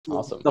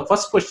Awesome. The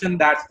first question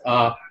that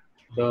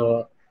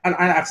and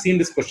I've seen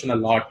this question a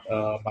lot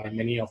by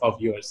many of our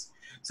viewers.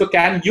 So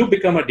can you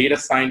become a data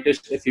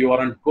scientist if you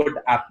aren't good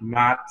at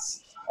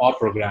maths or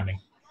programming?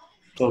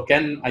 So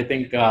Ken, I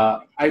think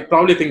I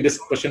probably think this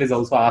question is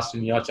also asked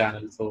in your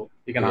channel, so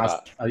you can ask.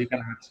 You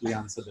can actually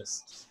answer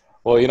this.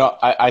 Well,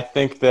 I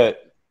think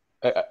that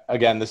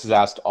again, this is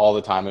asked all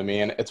the time of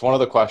me, and it's one of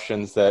the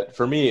questions that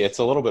for me it's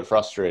a little bit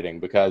frustrating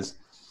because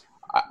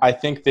I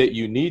think that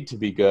you need to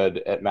be good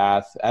at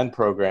math and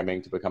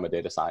programming to become a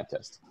data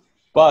scientist.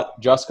 But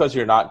just because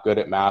you're not good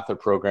at math or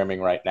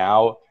programming right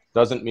now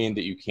doesn't mean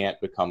that you can't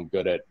become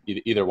good at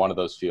either one of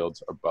those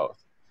fields or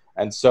both.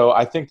 And so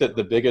I think that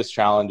the biggest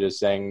challenge is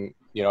saying,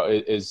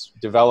 is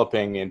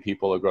developing in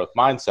people a growth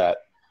mindset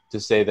to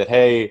say that,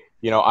 hey,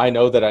 I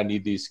know that I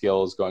need these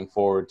skills going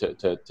forward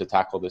to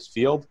tackle this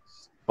field,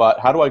 but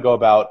how do I go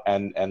about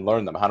and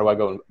learn them? How do I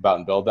go about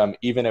and build them,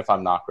 even if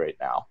I'm not great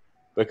now?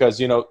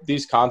 Because,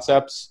 these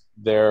concepts,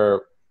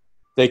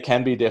 they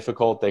can be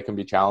difficult, they can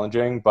be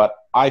challenging, but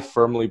I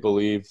firmly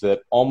believe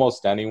that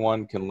almost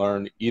anyone can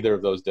learn either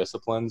of those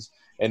disciplines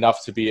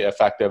enough to be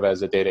effective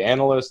as a data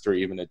analyst or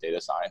even a data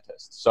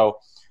scientist. So,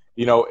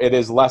 it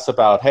is less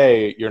about,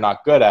 hey, you're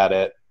not good at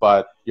it,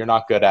 but you're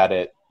not good at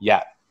it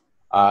yet.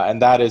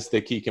 And that is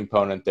the key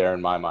component there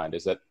in my mind,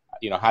 is that,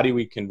 how do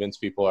we convince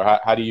people, or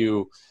how do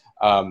you,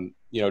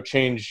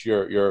 change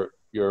your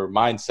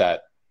mindset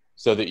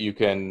so that you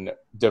can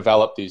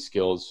develop these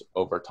skills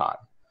over time?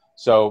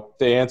 So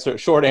the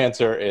short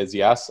answer is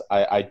yes.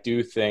 I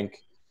do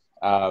think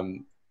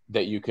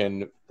that you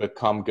can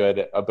become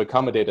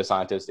a data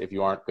scientist if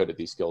you aren't good at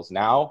these skills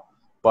now.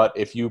 But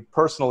if you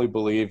personally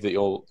believe that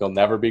you'll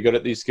never be good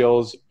at these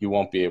skills, you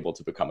won't be able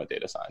to become a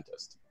data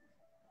scientist.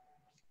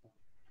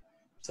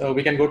 So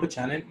we can go to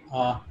Channing.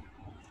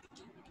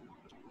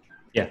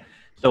 Yeah.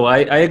 So I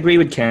agree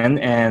with Ken,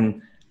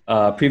 and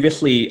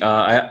previously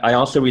I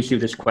also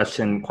received this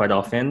question quite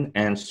often,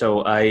 and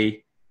so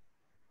I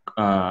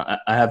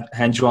have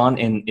hand-drawn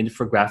an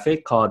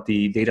infographic called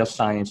the Data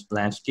Science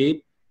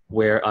Landscape,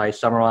 where I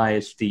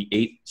summarize the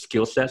 8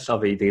 skill sets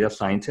of a data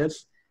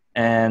scientist.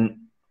 And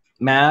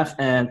math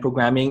and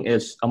programming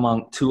is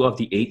among 2 of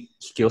the 8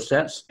 skill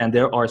sets, and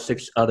there are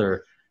 6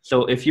 other.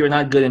 So if you're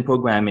not good in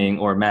programming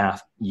or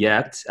math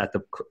yet at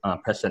the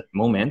present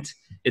moment,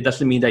 it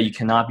doesn't mean that you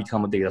cannot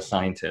become a data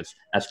scientist.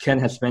 As Ken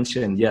has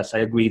mentioned, yes, I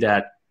agree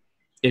that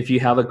if you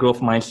have a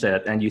growth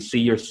mindset and you see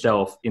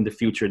yourself in the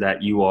future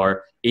that you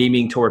are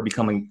aiming toward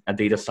becoming a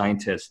data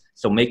scientist,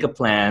 so make a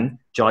plan,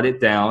 jot it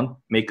down,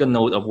 make a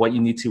note of what you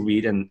need to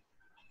read and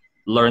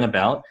learn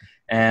about.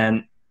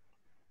 And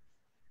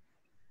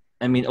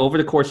I mean, over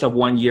the course of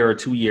 1 year or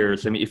 2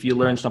 years, I mean, if you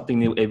learn something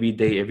new every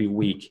day, every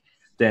week,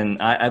 then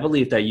I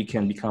believe that you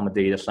can become a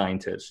data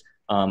scientist.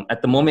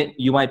 At the moment,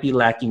 you might be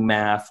lacking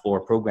math or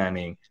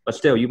programming, but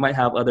still you might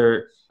have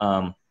other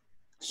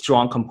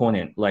strong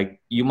component. Like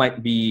you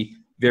might be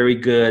very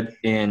good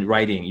in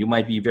writing. You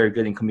might be very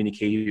good in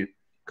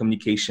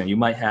communication. You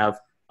might have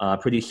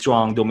pretty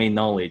strong domain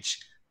knowledge,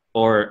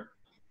 or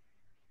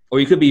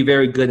you could be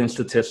very good in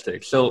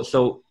statistics.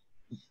 So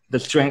the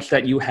strengths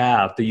that you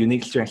have, the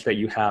unique strengths that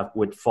you have,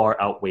 would far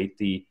outweigh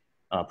the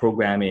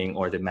programming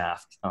or the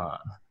math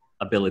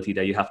ability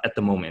that you have at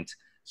the moment.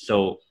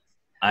 So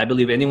I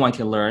believe anyone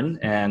can learn,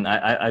 and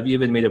I've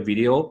even made a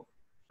video.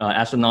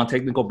 As a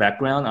non-technical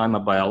background, I'm a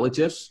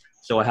biologist,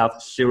 so I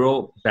have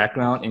 0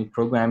 background in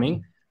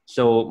programming.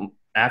 So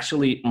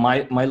actually,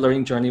 my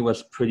learning journey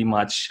was pretty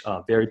much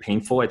very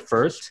painful at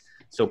first.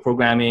 So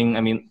programming,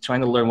 I mean, trying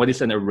to learn what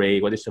is an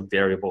array, what is a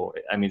variable,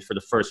 I mean, for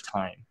the first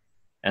time.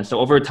 And so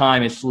over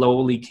time, it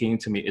slowly came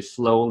to me, it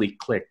slowly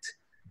clicked.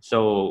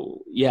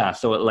 So yeah,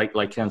 so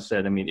like Ken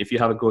said, I mean, if you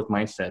have a growth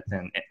mindset,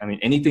 then I mean,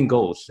 anything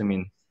goes. I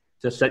mean,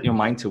 just set your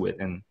mind to it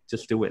and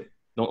just do it.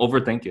 Don't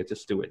overthink it,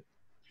 just do it.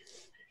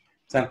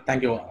 So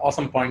thank you.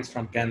 Awesome points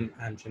from Ken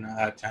and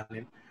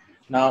Channing.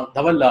 Now,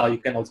 Dhaval, you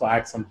can also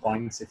add some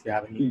points if you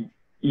have any.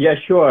 Yeah,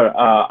 sure.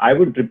 I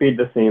would repeat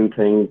the same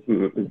thing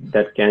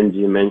that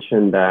Kenji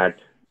mentioned, that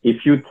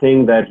if you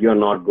think that you're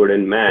not good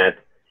in math,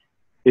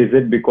 is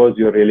it because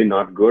you're really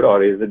not good,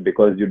 or is it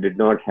because you did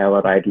not have a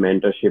right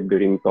mentorship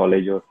during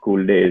college or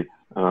school days?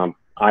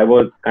 I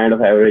was kind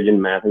of average in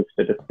math and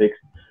statistics,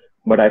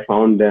 but I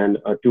found then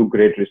 2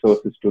 great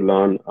resources to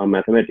learn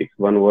mathematics.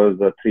 One was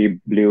the 3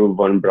 Blue,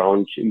 1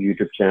 Brown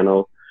YouTube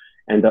channel,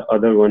 and the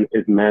other one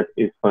is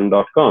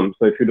mathisfun.com.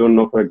 So if you don't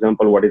know, for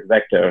example, what is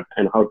vector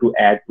and how to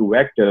add 2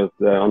 vectors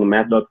on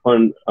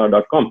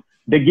math.fun.com,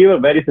 they give a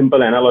very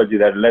simple analogy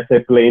that, let's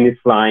say plane is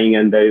flying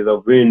and there is a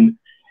wind,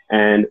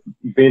 and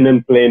wind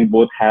and plane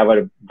both have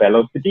a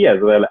velocity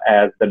as well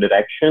as the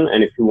direction.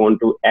 And if you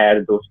want to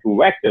add those 2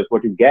 vectors,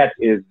 what you get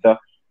is the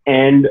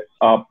end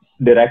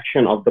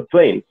direction of the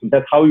plane. So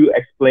that's how you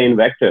explain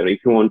vector. If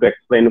you want to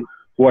explain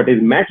what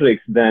is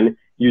matrix, then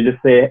you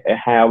just say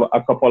have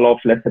a couple of,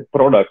 let's say,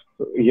 products,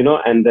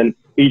 and then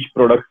each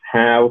product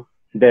have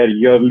their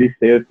yearly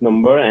sales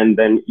number and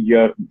then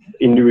your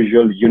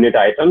individual unit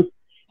items.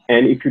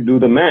 And if you do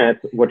the math,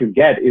 what you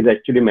get is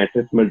actually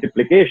matrix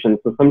multiplication.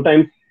 So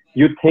sometimes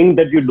you think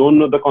that you don't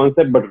know the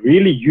concept, but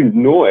really you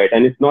know it,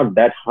 and it's not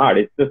that hard.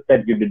 It's just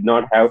that you did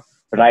not have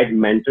right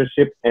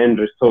mentorship and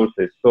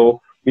resources.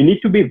 So we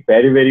need to be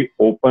very, very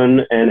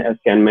open, and as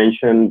Ken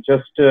mentioned,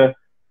 just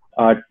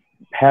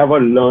have a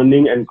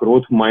learning and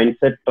growth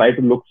mindset. Try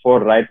to look for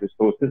right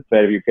resources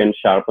where you can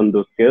sharpen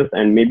those skills,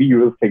 and maybe you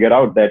will figure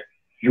out that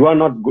you are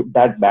not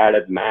that bad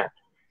at math.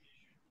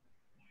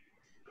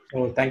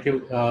 Oh, thank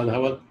you,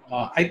 Dhaval.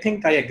 I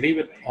think I agree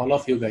with all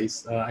of you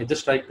guys. I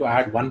just like to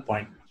add one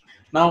point.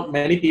 Now,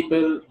 many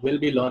people will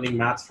be learning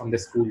maths from their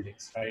school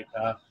days, right?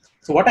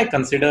 So what I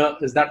consider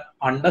is that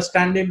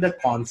understanding the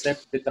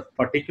concept with a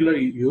particular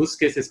use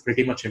case is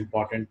pretty much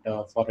important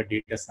for a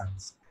data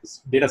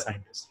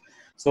scientist.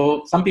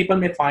 So some people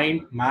may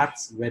find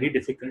maths very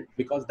difficult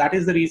because that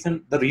is the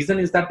reason. The reason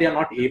is that they are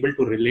not able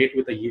to relate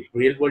with a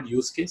real world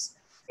use case,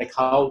 like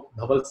how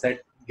Dhaval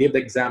said, gave the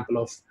example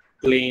of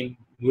plane,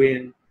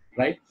 wind,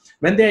 right?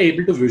 When they are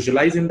able to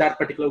visualize in that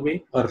particular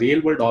way, a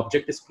real world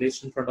object is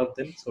placed in front of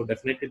them. So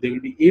definitely they will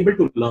be able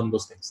to learn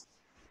those things.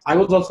 I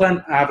was also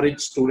an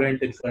average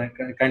student in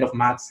kind of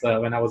maths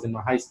when I was in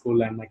my high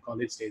school and my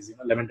college days,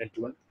 11th and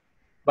 12th.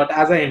 But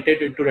as I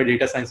entered into the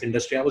data science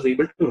industry, I was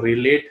able to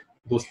relate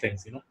those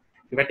things.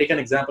 If I take an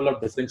example of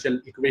differential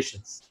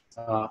equations,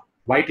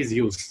 why it is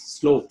used,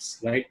 slopes,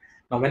 right?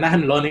 Now, when I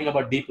am learning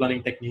about deep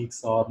learning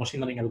techniques or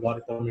machine learning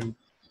algorithm,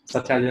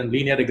 such as in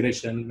linear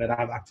regression, where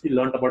I have actually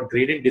learned about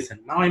gradient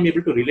descent, now I'm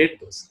able to relate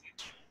those.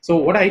 So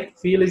what I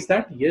feel is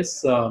that,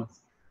 yes,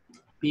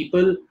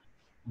 people,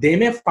 they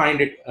may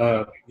find it,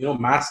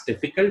 maths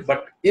difficult,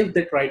 but if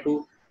they try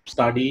to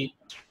study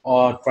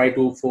or try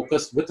to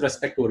focus with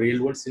respect to a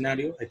real world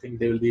scenario, I think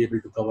they will be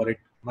able to cover it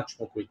much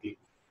more quickly.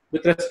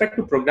 With respect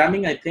to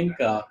programming, I think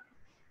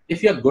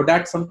if you're good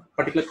at some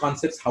particular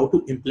concepts, how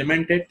to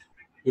implement it,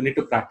 you need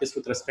to practice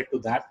with respect to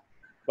that.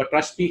 But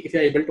trust me, if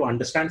you're able to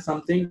understand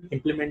something,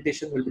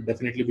 implementation will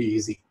definitely be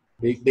easy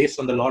based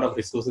on the lot of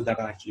resources that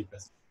are actually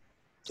present.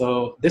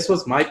 So this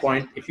was my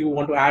point. If you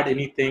want to add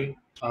anything,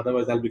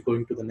 otherwise I'll be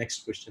going to the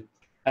next question.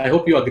 I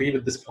hope you agree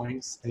with these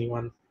points.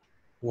 Anyone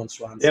who wants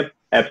to answer? Yep,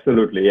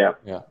 absolutely, yeah.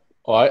 Yeah,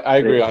 well, I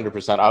agree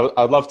 100%.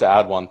 I'd love to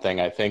add one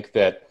thing. I think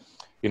that,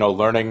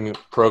 learning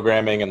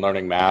programming and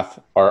learning math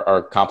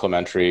are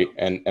complementary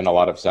in a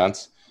lot of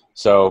sense.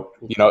 So,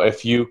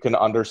 if you can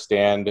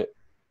understand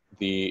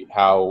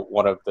how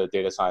one of the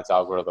data science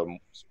algorithms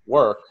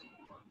work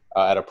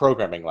at a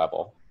programming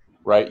level,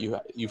 right?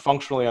 You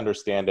functionally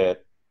understand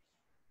it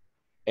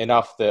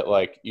enough that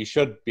you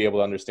should be able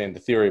to understand the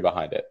theory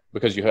behind it,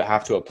 because you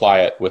have to apply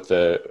it with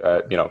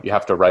you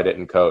have to write it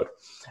in code.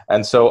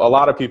 And so a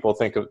lot of people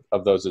think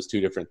of those as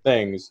two different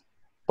things,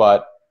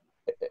 but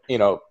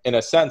in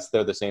a sense,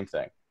 they're the same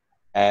thing.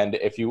 And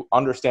if you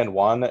understand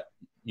one,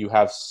 you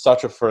have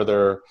such a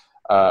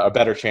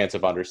better chance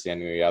of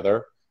understanding the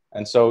other.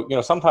 And so,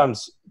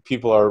 sometimes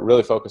people are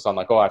really focused on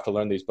I have to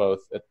learn these both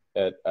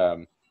at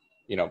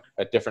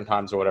different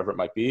times or whatever it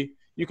might be.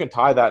 You can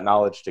tie that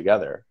knowledge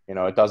together.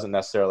 It doesn't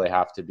necessarily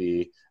have to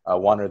be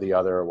one or the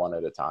other or one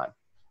at a time.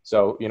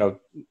 So,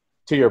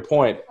 to your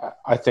point,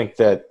 I think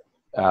that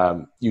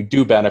you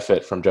do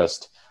benefit from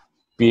just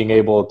being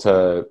able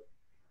to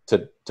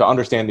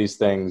understand these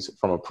things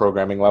from a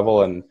programming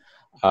level, and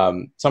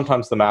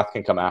sometimes the math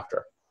can come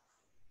after.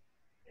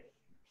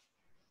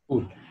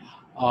 Cool.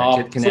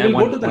 Can so I add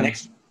we'll go to the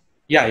next.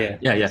 Yeah.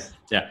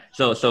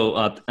 So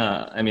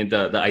I mean,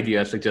 the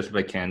idea suggested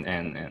by Ken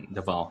and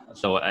Dhaval.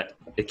 So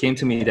it came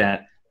to me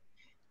that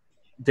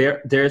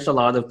there's a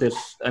lot of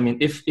this. I mean,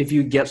 if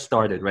you get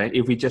started, right?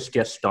 If we just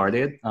get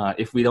started,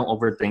 if we don't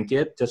overthink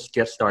it, just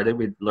get started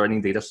with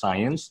learning data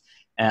science.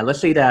 And let's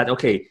say that,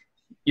 okay,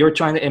 you're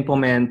trying to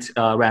implement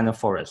random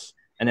forest,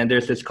 and then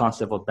there's this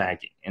concept of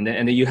bagging, and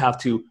then you have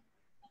to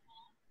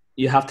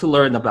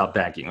learn about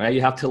bagging, right?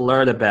 You have to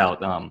learn about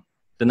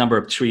the number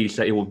of trees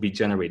that it will be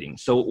generating.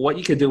 So what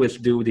you could do is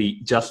do the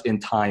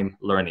just-in-time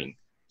learning.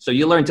 So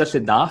you learn just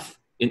enough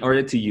in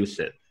order to use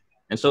it.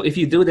 And so if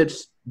you do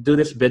this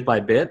bit by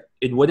bit,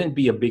 it wouldn't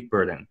be a big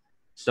burden.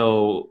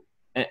 So,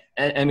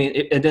 I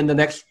mean, and then the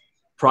next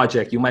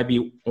project, you might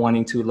be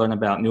wanting to learn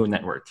about neural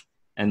networks.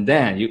 And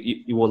then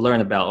you will learn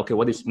about, okay,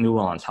 what is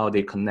neurons, how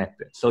they connect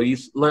it. So you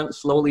learn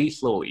slowly.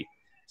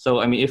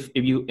 So, I mean, if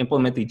you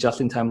implement the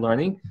just-in-time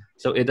learning,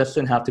 so it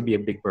doesn't have to be a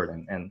big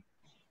burden. And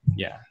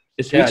yeah,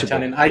 it's reachable.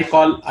 Chanin,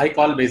 I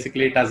call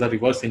basically it as a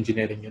reverse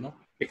engineering,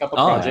 pick up a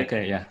project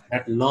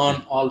that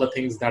learn all the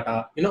things that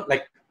are,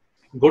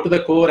 go to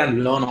the core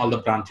and learn all the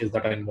branches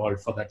that are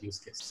involved for that use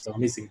case. So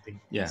amazing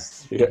thing.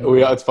 Yes. Yeah,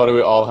 it's funny.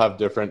 We all have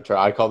different,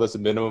 I call this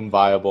minimum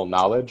viable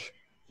knowledge,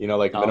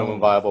 minimum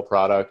viable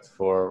product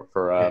for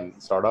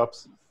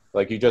startups.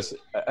 You just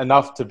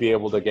enough to be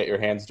able to get your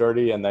hands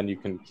dirty, and then you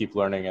can keep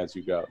learning as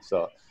you go.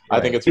 So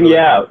I think it's really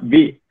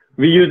cool.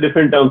 We use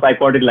different terms. I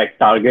call it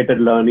targeted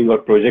learning or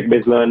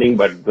project-based learning,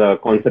 but the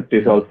concept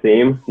is all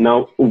same.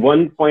 Now,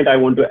 one point I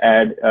want to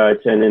add,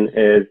 Chenin,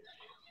 is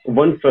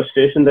one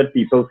frustration that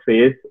people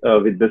face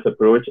with this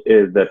approach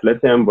is that,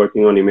 let's say I'm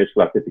working on image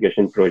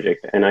classification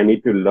project, and I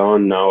need to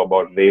learn now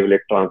about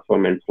wavelet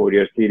transform and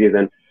Fourier series,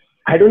 and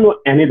I don't know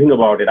anything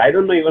about it. I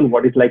don't know even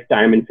what is like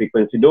time and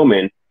frequency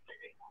domain.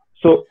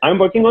 So I'm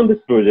working on this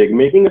project,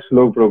 making a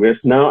slow progress.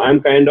 Now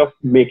I'm kind of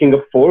making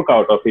a fork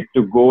out of it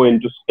to go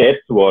into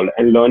states world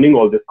and learning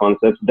all these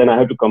concepts. Then I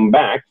have to come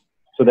back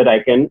so that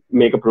I can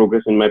make a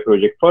progress in my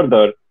project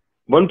further.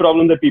 One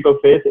problem that people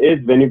face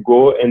is when you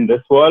go in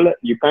this world,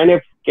 you kind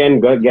of can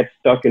get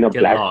stuck in a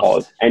black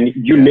hole and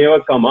you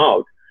never come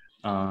out.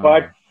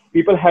 But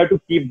people have to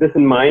keep this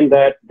in mind,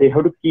 that they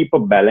have to keep a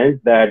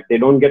balance, that they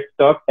don't get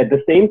stuck. At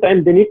the same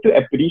time, they need to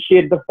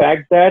appreciate the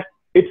fact that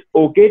it's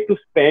okay to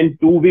spend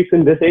 2 weeks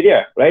in this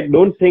area, right?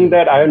 Don't think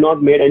that I have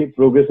not made any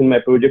progress in my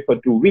project for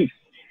 2 weeks.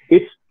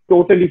 It's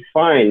totally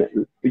fine.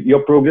 Your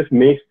progress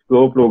makes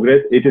slow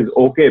progress. It is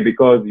okay,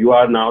 because you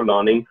are now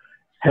learning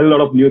a hell lot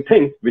of new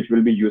things, which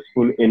will be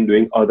useful in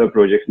doing other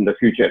projects in the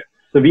future.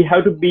 So we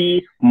have to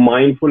be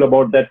mindful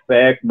about that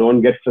fact.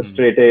 Don't get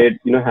frustrated,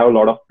 have a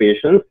lot of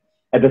patience.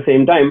 At the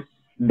same time,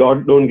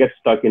 don't get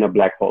stuck in a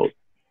black hole.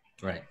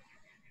 Right.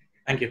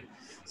 Thank you.